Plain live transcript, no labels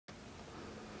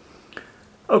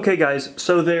Okay guys,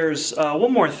 so there's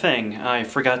one more thing I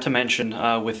forgot to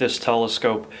mention with this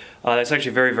telescope that's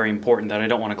actually very important that I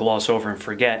don't want to gloss over and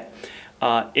forget.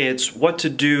 It's what to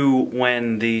do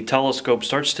when the telescope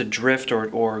starts to drift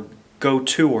or go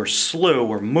to or slew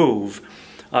or move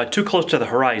too close to the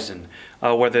horizon,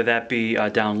 whether that be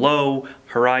down low,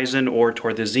 horizon, or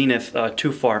toward the zenith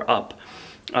too far up.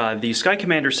 The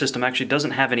SkyCommander system actually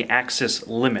doesn't have any axis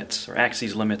limits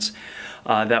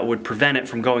that would prevent it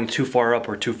from going too far up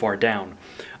or too far down.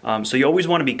 So you always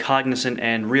want to be cognizant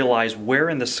and realize where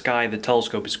in the sky the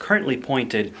telescope is currently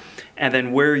pointed and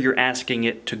then where you're asking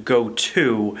it to go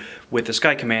to with the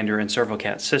SkyCommander and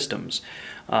ServoCat systems.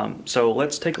 So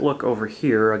let's take a look over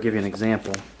here. I'll give you an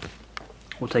example.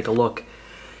 We'll take a look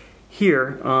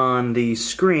here on the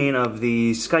screen of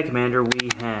the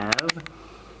SkyCommander.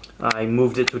 I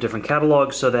moved it to a different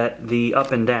catalog so that the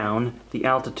up and down, the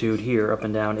altitude here up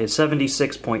and down, is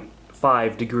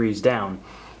 76.5 degrees down,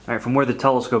 all right, from where the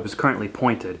telescope is currently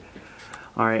pointed.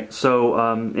 All right,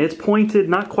 so it's pointed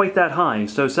not quite that high,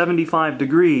 so 75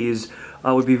 degrees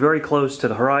would be very close to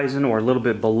the horizon or a little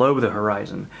bit below the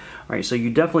horizon. All right, so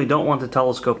you definitely don't want the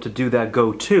telescope to do that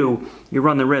go-to. You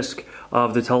run the risk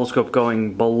of the telescope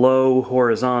going below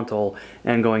horizontal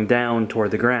and going down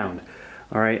toward the ground.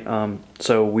 All right,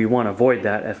 so we want to avoid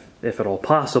that if at all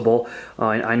possible.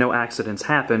 I know accidents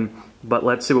happen, but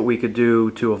let's see what we could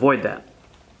do to avoid that.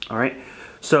 All right,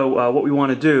 so what we want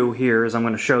to do here is I'm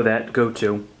going to show that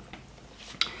go-to.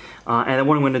 And then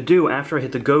what I'm going to do after I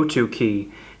hit the go-to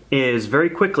key is very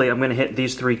quickly I'm going to hit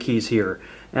these three keys here.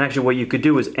 And actually what you could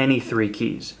do is any three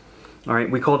keys. All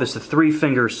right, we call this the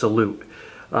three-finger salute,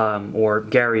 or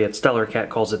Gary at StellarCat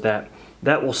calls it that.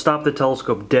 That will stop the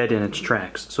telescope dead in its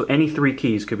tracks. So any three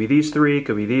keys, could be these three,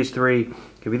 could be these three,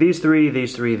 could be these three,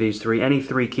 these three, these three. Any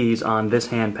three keys on this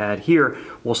handpad here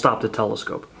will stop the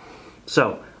telescope.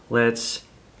 So let's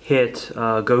hit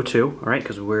go-to, all right,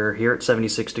 because we're here at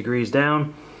 76 degrees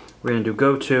down. We're going to do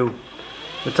go-to.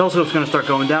 The telescope's going to start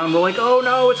going down. We're like, oh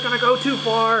no, it's going to go too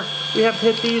far. We have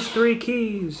to hit these three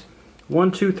keys.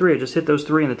 1, 2, 3. I just hit those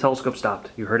three and the telescope stopped.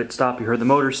 You heard it stop. You heard the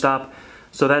motor stop.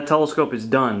 So that telescope is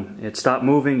done. It stopped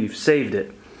moving. You've saved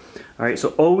it. All right, so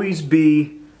always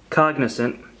be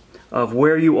cognizant of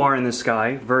where you are in the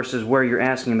sky versus where you're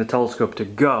asking the telescope to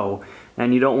go,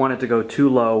 and you don't want it to go too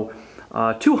low.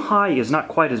 Too high is not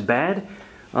quite as bad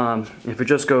if it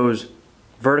just goes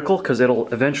vertical, because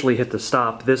it'll eventually hit the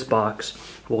stop. This box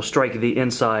will strike the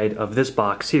inside of this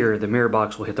box here. The mirror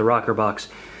box will hit the rocker box.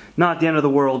 Not the end of the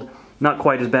world. Not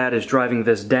quite as bad as driving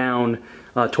this down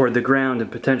toward the ground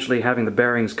and potentially having the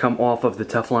bearings come off of the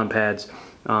Teflon pads,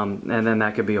 and then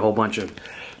that could be a whole bunch of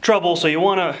trouble. So you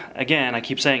want to, again, I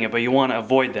keep saying it, but you want to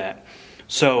avoid that.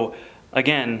 So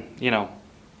again, you know,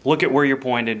 look at where you're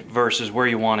pointed versus where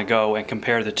you want to go and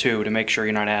compare the two to make sure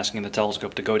you're not asking the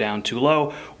telescope to go down too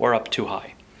low or up too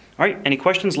high. All right, any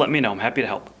questions, let me know. I'm happy to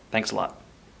help. Thanks a lot.